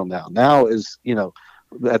story until now. Now is,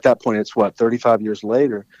 at that point, it's 35 years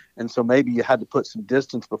later. And so maybe you had to put some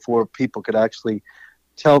distance before people could actually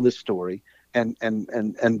tell this story and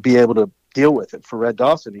be able to deal with it. For Red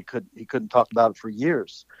Dawson, he couldn't talk about it for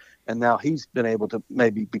years. And now he's been able to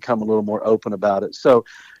maybe become a little more open about it. So,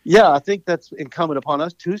 I think that's incumbent upon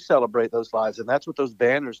us to celebrate those lives. And that's what those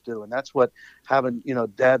banners do. And that's what having,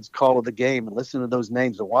 Dad's call of the game and listening to those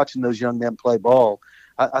names and watching those young men play ball.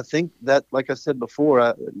 I think that, like I said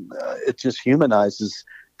before, it just humanizes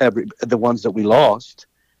the ones that we lost.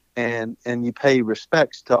 And you pay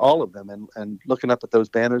respects to all of them, and looking up at those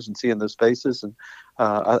banners and seeing those faces, and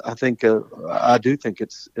I do think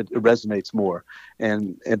it resonates more,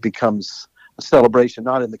 and it becomes a celebration,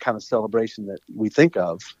 not in the kind of celebration that we think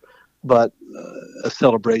of, but a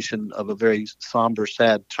celebration of a very somber,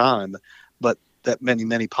 sad time, but that many,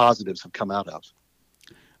 many positives have come out of.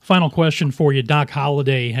 Final question for you. Doc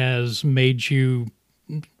Holliday has made you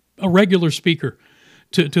a regular speaker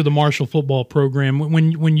to the Marshall football program.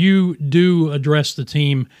 When you do address the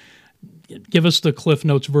team, give us the Cliff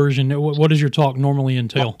Notes version. What does your talk normally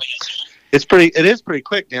entail? It is pretty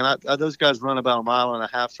quick, Dan. Those guys run about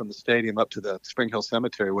 1.5 miles from the stadium up to the Spring Hill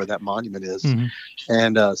Cemetery where that monument is. Mm-hmm.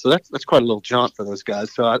 And so that's quite a little jaunt for those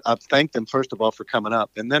guys. So I thank them, first of all, for coming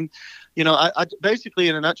up. And then, I basically,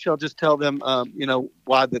 in a nutshell, just tell them,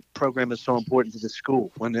 why the program is so important to the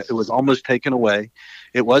school. When it was almost taken away,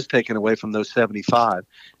 it was taken away from those 75.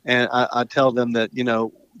 And I tell them that,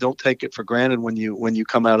 don't take it for granted when you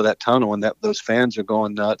come out of that tunnel and that those fans are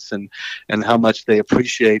going nuts and how much they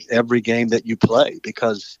appreciate every game that you play,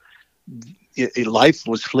 because life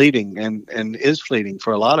was fleeting and is fleeting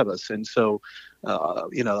for a lot of us. And so,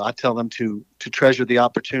 I tell them to treasure the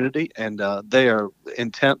opportunity, and they are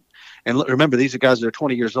intent. And remember, these are guys that are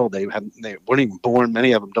 20 years old. They weren't even born.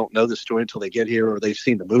 Many of them don't know the story until they get here or they've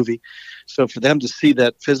seen the movie. So for them to see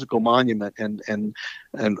that physical monument and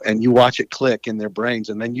you watch it click in their brains,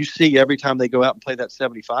 and then you see every time they go out and play that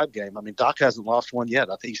 75 game. I mean, Doc hasn't lost one yet.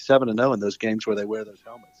 I think he's 7-0 in those games where they wear those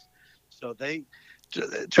helmets. So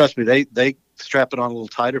trust me, they strap it on a little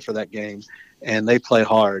tighter for that game, and they play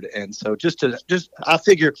hard. And so I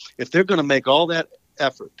figure if they're going to make all that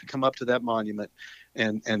effort to come up to that monument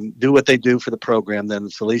and do what they do for the program, then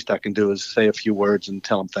it's the least I can do is say a few words and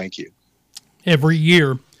tell them thank you. Every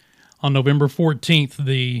year on November 14th,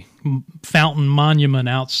 the fountain monument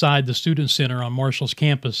outside the Student Center on Marshall's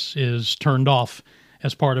campus is turned off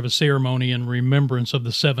as part of a ceremony in remembrance of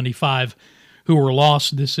the 75 who were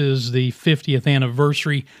lost. This is the 50th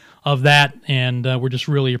anniversary of that, and we're just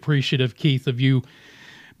really appreciative, Keith, of you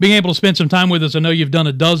being able to spend some time with us. I know you've done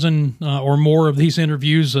a dozen or more of these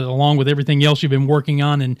interviews along with everything else you've been working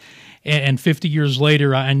on, and 50 years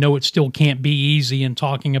later, I know it still can't be easy in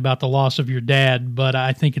talking about the loss of your dad, but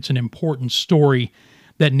I think it's an important story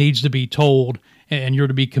that needs to be told, and you're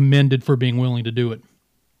to be commended for being willing to do it.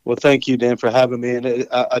 Well, thank you, Dan, for having me. And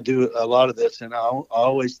I do a lot of this, and I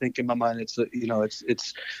always think in my mind it's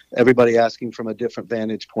everybody asking from a different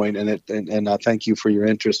vantage point, and I thank you for your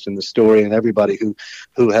interest in the story, and everybody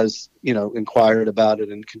who has inquired about it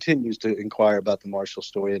and continues to inquire about the Marshall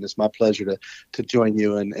story. And it's my pleasure to join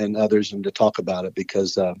you and others and to talk about it,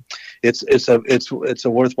 because it's a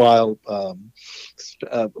worthwhile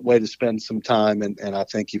way to spend some time. And I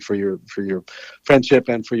thank you for your friendship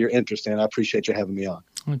and for your interest, and I appreciate you having me on.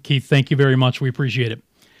 Keith, thank you very much. We appreciate it.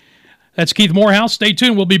 That's Keith Morehouse. Stay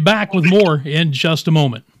tuned. We'll be back with more in just a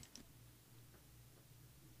moment.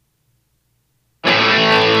 All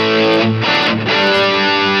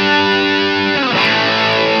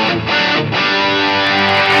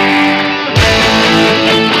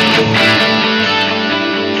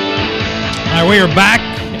right, we are back,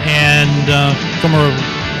 and from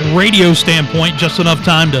a radio standpoint, just enough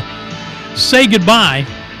time to say goodbye.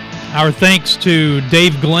 Our thanks to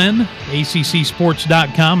Dave Glenn,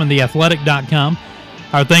 ACCsports.com and TheAthletic.com.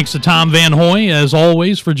 Our thanks to Tom Van Hoy, as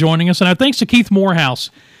always, for joining us. And our thanks to Keith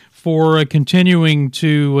Morehouse for continuing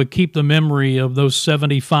to keep the memory of those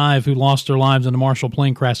 75 who lost their lives in the Marshall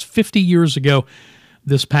plane crash 50 years ago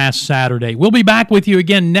this past Saturday. We'll be back with you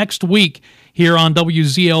again next week here on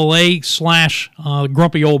WZLA /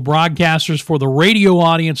 Grumpy Old Broadcasters. For the radio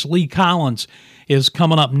audience, Lee Collins is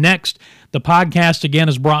coming up next. The podcast, again,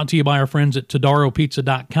 is brought to you by our friends at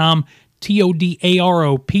TodaroPizza.com,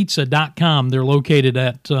 TODARO Pizza.com. They're located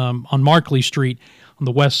on Markley Street on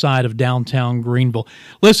the west side of downtown Greenville.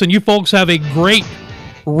 Listen, you folks have a great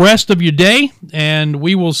rest of your day, and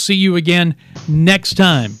we will see you again next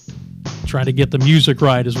time. Try to get the music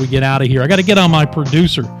right as we get out of here. I got to get on my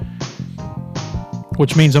producer,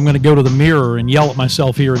 which means I'm going to go to the mirror and yell at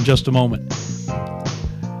myself here in just a moment.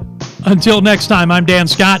 Until next time, I'm Dan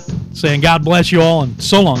Scott, saying God bless you all, and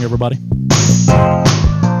so long, everybody.